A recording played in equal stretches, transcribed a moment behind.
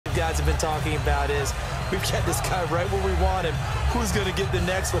guys have been talking about is we've got this guy right where we want him. Who's going to get the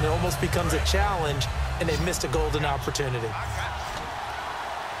next one? It almost becomes a challenge, and they've missed a golden opportunity.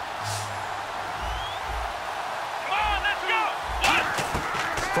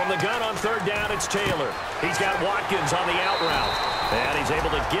 From the gun on third down, it's Taylor. He's got Watkins on the out route. And he's able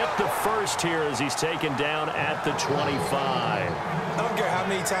to get the first here as he's taken down at the 25. I don't care how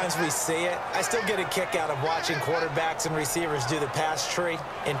many times we see it. I still get a kick out of watching quarterbacks and receivers do the pass tree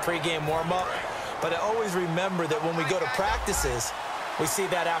in pregame warm-up. But I always remember that when we go to practices, we see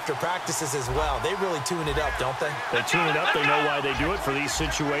that after practices as well. They really tune it up, don't they? They tune it up. They know why they do it for these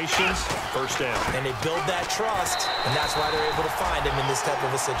situations. First down. And they build that trust, and that's why they're able to find him in this type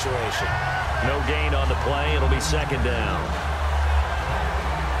of a situation. No gain on the play. It'll be second down.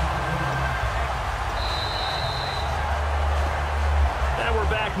 And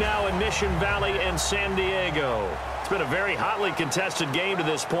we're back now in Mission Valley and San Diego. It's been a very hotly contested game to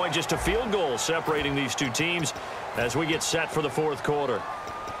this point. Just a field goal separating these two teams as we get set for the fourth quarter.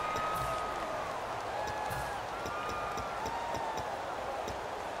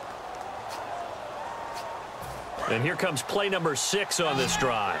 And here comes play number 6 on this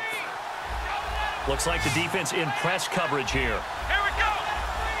drive. Looks like the defense in press coverage here. Here we go.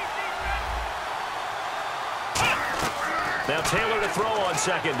 Now Taylor to throw on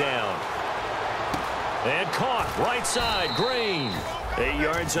second down. And caught right side, Green. 8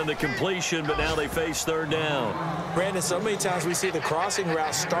 yards on the completion, but now they face third down. Brandon, so many times we see the crossing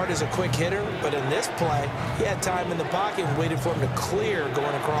route start as a quick hitter, but in this play, he had time in the pocket and waited for him to clear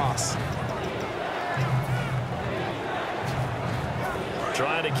going across.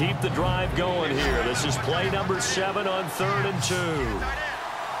 Trying to keep the drive going here. This is play number 7 on 3rd and 2.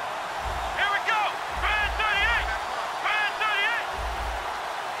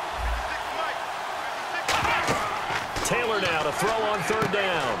 Taylor now to throw on third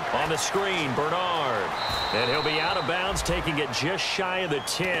down. On the screen, Bernard. And he'll be out of bounds, taking it just shy of the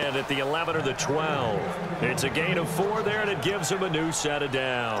 10 at the 11 or the 12. It's a gain of 4 there, and it gives him a new set of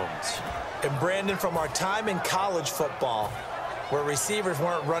downs. And Brandon, from our time in college football, where receivers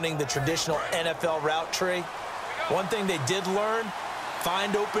weren't running the traditional NFL route tree, one thing they did learn,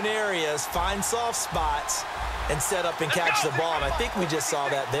 find open areas, find soft spots, and set up and catch the ball. And I think we just saw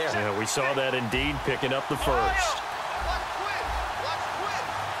that there. Yeah, we saw that indeed, picking up the first.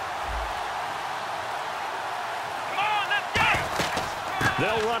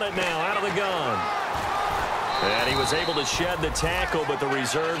 They'll run it now out of the gun. And he was able to shed the tackle, but the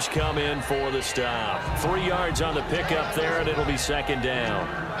reserves come in for the stop. 3 yards on the pickup there, and it'll be second down.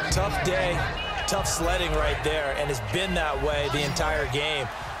 Tough day, tough sledding right there, and it's been that way the entire game.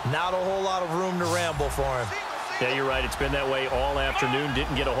 Not a whole lot of room to ramble for him. Yeah, you're right. It's been that way all afternoon.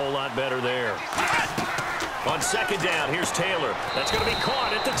 Didn't get a whole lot better there. On second down, here's Taylor. That's going to be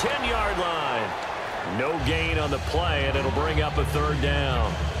caught at the 10-yard line. No gain on the play, and it'll bring up a third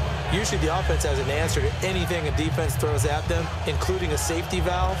down. Usually the offense has an answer to anything a defense throws at them, including a safety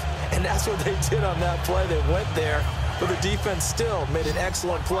valve, and that's what they did on that play. They went there, but the defense still made an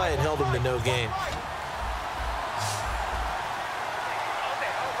excellent play and held them to no gain.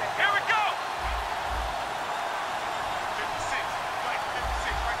 Here we go.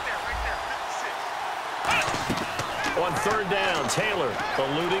 On third down, Taylor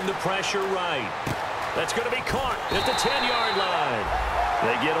eluding the pressure right. That's going to be caught at the 10-yard line.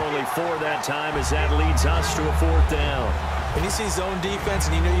 They get only 4 that time as that leads us to a fourth down. When you see zone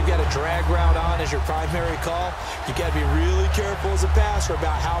defense and you know you've got a drag route on as your primary call, you got to be really careful as a passer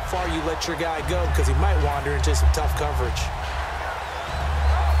about how far you let your guy go because he might wander into some tough coverage.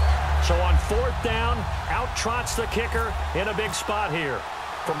 So on fourth down, out trots the kicker in a big spot here.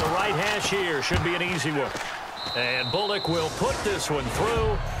 From the right hash here, should be an easy one. And Bullock will put this one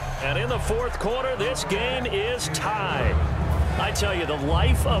through. And in the fourth quarter, this game is tied. I tell you, the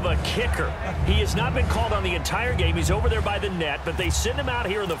life of a kicker. He has not been called on the entire game. He's over there by the net, but they send him out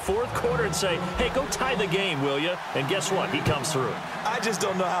here in the fourth quarter and say, hey, go tie the game, will you? And guess what? He comes through. I just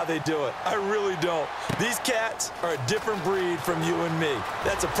don't know how they do it. I really don't. These cats are a different breed from you and me.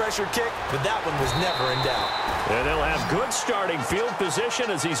 That's a pressure kick, but that one was never in doubt. And they'll have good starting field position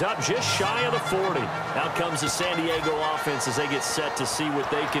as he's up just shy of the 40. Out comes the San Diego offense as they get set to see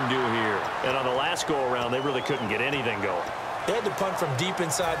what they can do here. And on the last go-around, they really couldn't get anything going. They had to punt from deep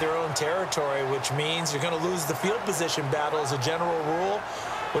inside their own territory, which means you're going to lose the field position battle as a general rule.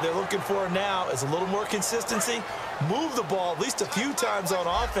 What they're looking for now is a little more consistency, move the ball at least a few times on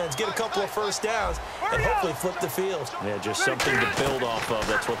offense, get a couple of first downs, and hopefully flip the field. Yeah, just something to build off of.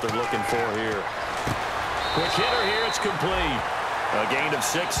 That's what they're looking for here. Quick hitter here, it's complete. A gain of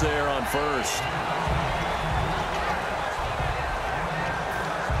 6 there on first.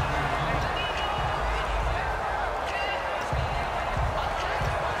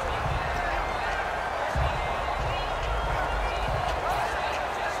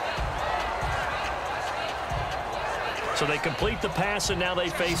 So they complete the pass, and now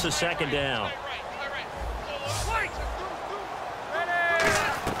they face a second down.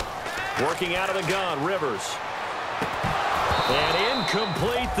 Working out of the gun, Rivers. And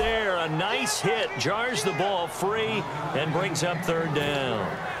incomplete there. A nice hit. Jars the ball free and brings up third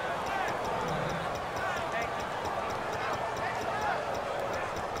down.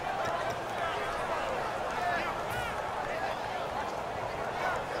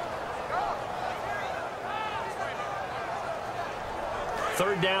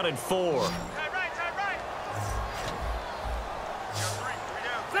 Third down and 4.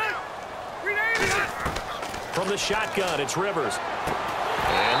 From the shotgun, it's Rivers.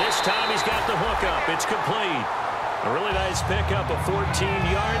 And this time he's got the hook up. It's complete. A really nice pickup of 14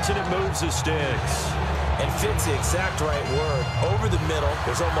 yards, and it moves the sticks. And fits the exact right word. Over the middle,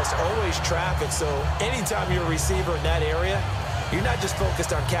 there's almost always traffic, so anytime you're a receiver in that area, you're not just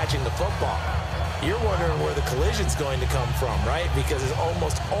focused on catching the football. You're wondering where the collision's going to come from, right? Because there's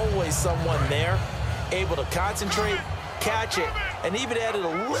almost always someone there able to concentrate, catch it, and even added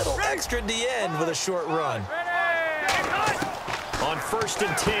a little extra at the end with a short run. On 1st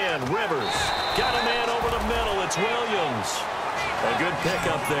and 10, Rivers got a man over the middle. It's Williams. A good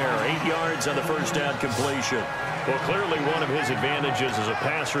pickup there. 8 yards on the first down completion. Well, clearly one of his advantages as a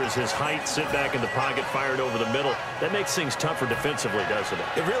passer is his height. Sit back in the pocket, fired over the middle. That makes things tougher defensively, doesn't it?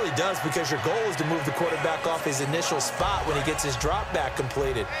 It really does, because your goal is to move the quarterback off his initial spot when he gets his drop back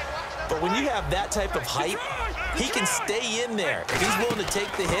completed. But when you have that type of height, he can stay in there. If he's willing to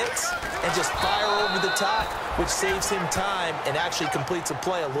take the hits and just fire over the top, which saves him time and actually completes a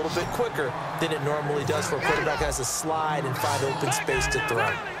play a little bit quicker than it normally does for a quarterback that has to slide and find open space to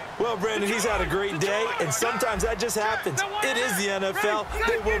throw. Well, Brandon, he's had a great day, and sometimes that just happens. It is the NFL.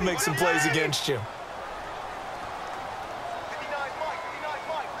 They will make some plays against you.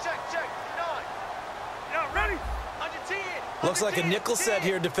 Looks like a nickel set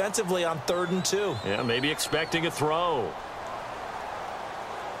here defensively on 3rd and 2. Yeah, maybe expecting a throw.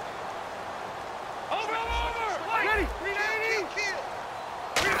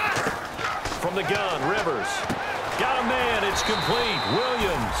 From the gun, Rivers. Got a man. It's complete.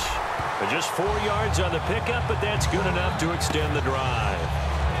 Williams. Just 4 yards on the pickup, but that's good enough to extend the drive.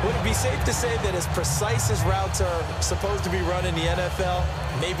 Would it be safe to say that as precise as routes are supposed to be run in the NFL,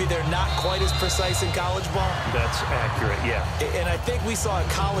 maybe they're not quite as precise in college ball? That's accurate, yeah. And I think we saw a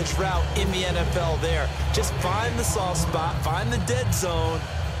college route in the NFL there. Just find the soft spot, find the dead zone,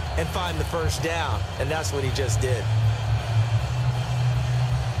 and find the first down. And that's what he just did.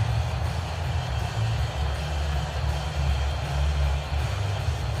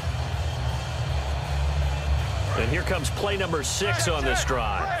 And here comes play number 6 on this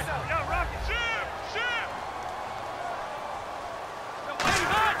drive.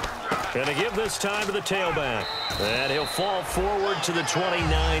 Going to give this time to the tailback. And he'll fall forward to the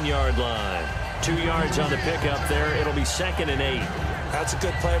 29-yard line. 2 yards on the pickup there. It'll be 2nd and 8. That's a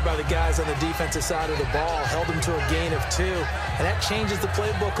good play by the guys on the defensive side of the ball. Held him to a gain of 2. And that changes the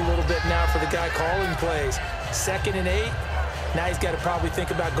playbook a little bit now for the guy calling plays. 2nd and 8. Now he's got to probably think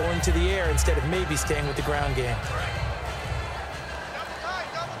about going to the air instead of maybe staying with the ground game.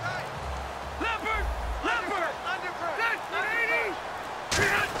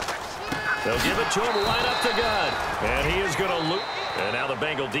 They'll give it to him right up the gut. And he is going to loop. And now the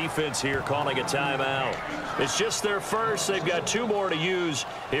Bengal defense here calling a timeout. It's just their first. They've got 2 more to use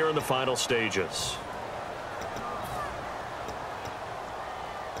here in the final stages.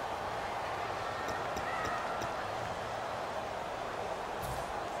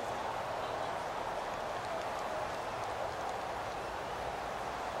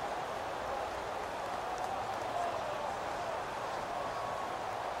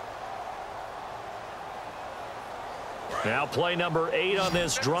 Now play number 8 on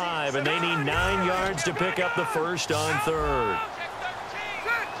this drive, and they need 9 yards to pick up the first on 3rd.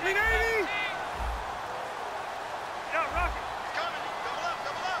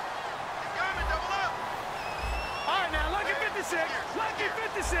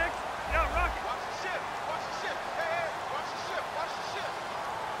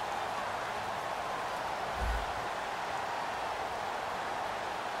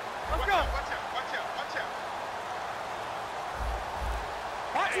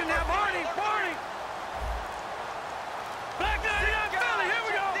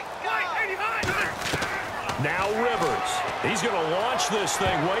 Now Rivers. He's going to launch this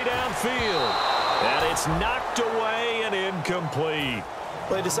thing way downfield. And it's knocked away and incomplete.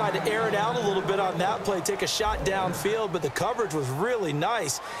 Well, they decided to air it out a little bit on that play, take a shot downfield, but the coverage was really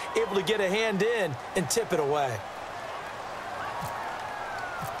nice. Able to get a hand in and tip it away.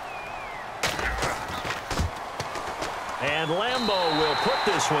 and Lambeau will put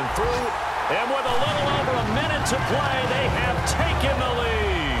this one through. And with a little over a minute to play, they have taken the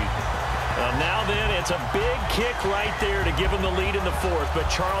lead. Now then, it's a big kick right there to give them the lead in the fourth. But,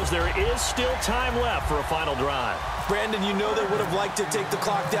 Charles, there is still time left for a final drive. Brandon, you know they would have liked to take the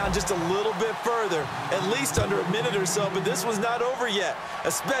clock down just a little bit further, at least under a minute or so, but this one's not over yet,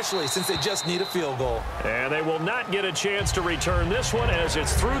 especially since they just need a field goal. And they will not get a chance to return this one as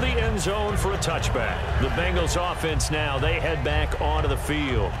it's through the end zone for a touchback. The Bengals offense now, they head back onto the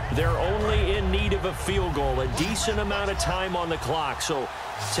field. They're only in need of a field goal, a decent amount of time on the clock, so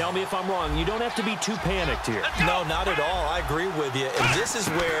tell me if I'm wrong. You don't have to be too panicked here. No, not at all. I agree with you. And this is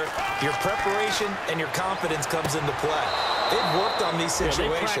where your preparation and your confidence comes into play. They've worked on these situations.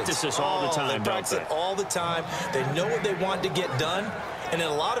 They practice this all the time, They practice it all the time. They know what they want to get done. And in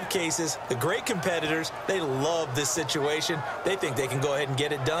a lot of cases, the great competitors, they love this situation. They think they can go ahead and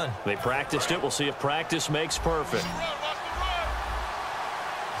get it done. They practiced it. We'll see if practice makes perfect.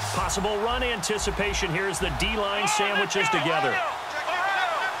 Possible run anticipation here as the D-line sandwiches together.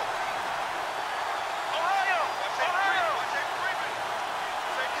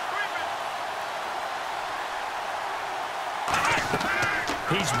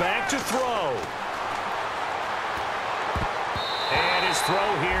 He's back to throw. And his throw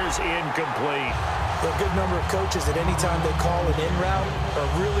here is incomplete. A good number of coaches at any time they call an in route are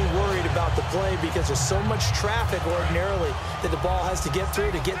really worried about the play because there's so much traffic ordinarily that the ball has to get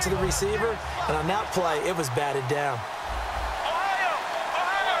through to get to the receiver. And on that play, it was batted down.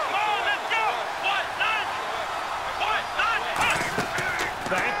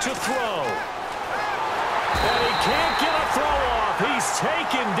 Back to throw. And he can't get a throw off. He's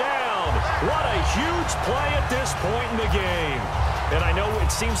taken down. What a huge play at this point in the game. And I know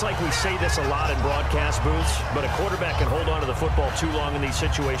it seems like we say this a lot in broadcast booths, but a quarterback can hold on to the football too long in these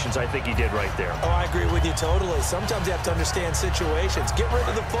situations. I think he did right there. Oh, I agree with you totally. Sometimes you have to understand situations. Get rid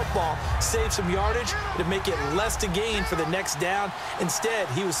of the football, save some yardage to make it less to gain for the next down. Instead,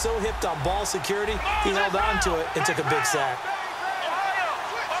 he was so hipped on ball security, he held on to it and took a big sack.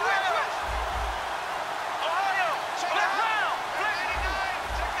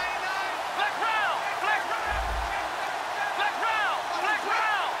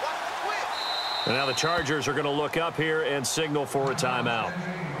 And now the Chargers are going to look up here and signal for a timeout.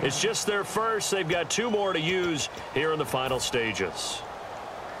 It's just their first. They've got two more to use here in the final stages.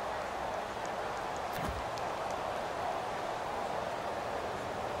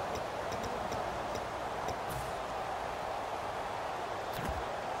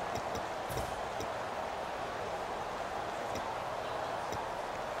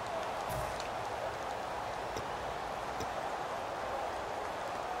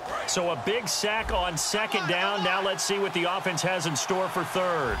 So a big sack on second down. Now let's see what the offense has in store for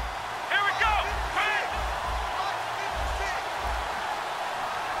third. Here we go.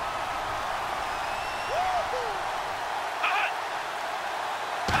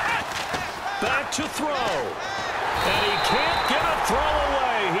 Back to throw. And he can't get a throw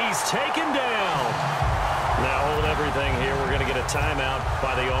away. He's taken down. Now hold everything here. We're going to get a timeout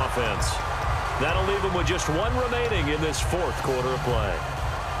by the offense. That'll leave them with just one remaining in this fourth quarter of play.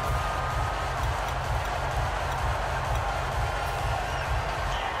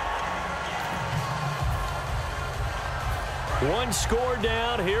 One score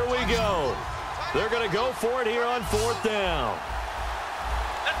down. Here we go. They're going to go for it here on fourth down.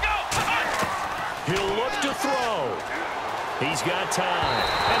 Let's go. He'll look to throw. He's got time.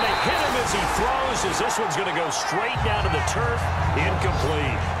 And they hit him as he throws as this one's going to go straight down to the turf.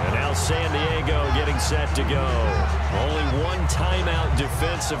 Incomplete. And now San Diego getting set to go. Only one timeout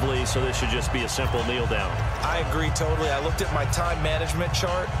defensively, so this should just be a simple kneel down. I agree totally. I looked at my time management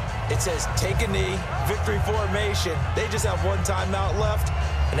chart. It says take a knee, victory formation. They just have one timeout left,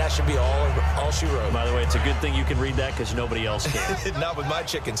 and that should be all she wrote. By the way, it's a good thing you can read that because nobody else can. Not with my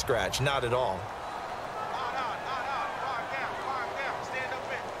chicken scratch. Not at all.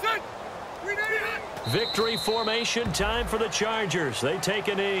 Victory formation time for the Chargers. They take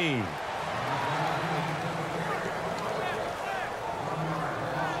a knee.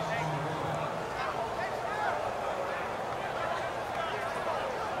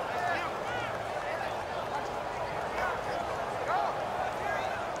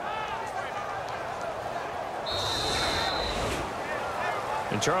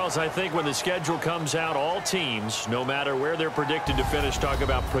 And Charles, I think when the schedule comes out, all teams, no matter where they're predicted to finish, talk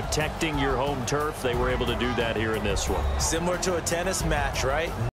about protecting your home turf. They were able to do that here in this one. Similar to a tennis match, right?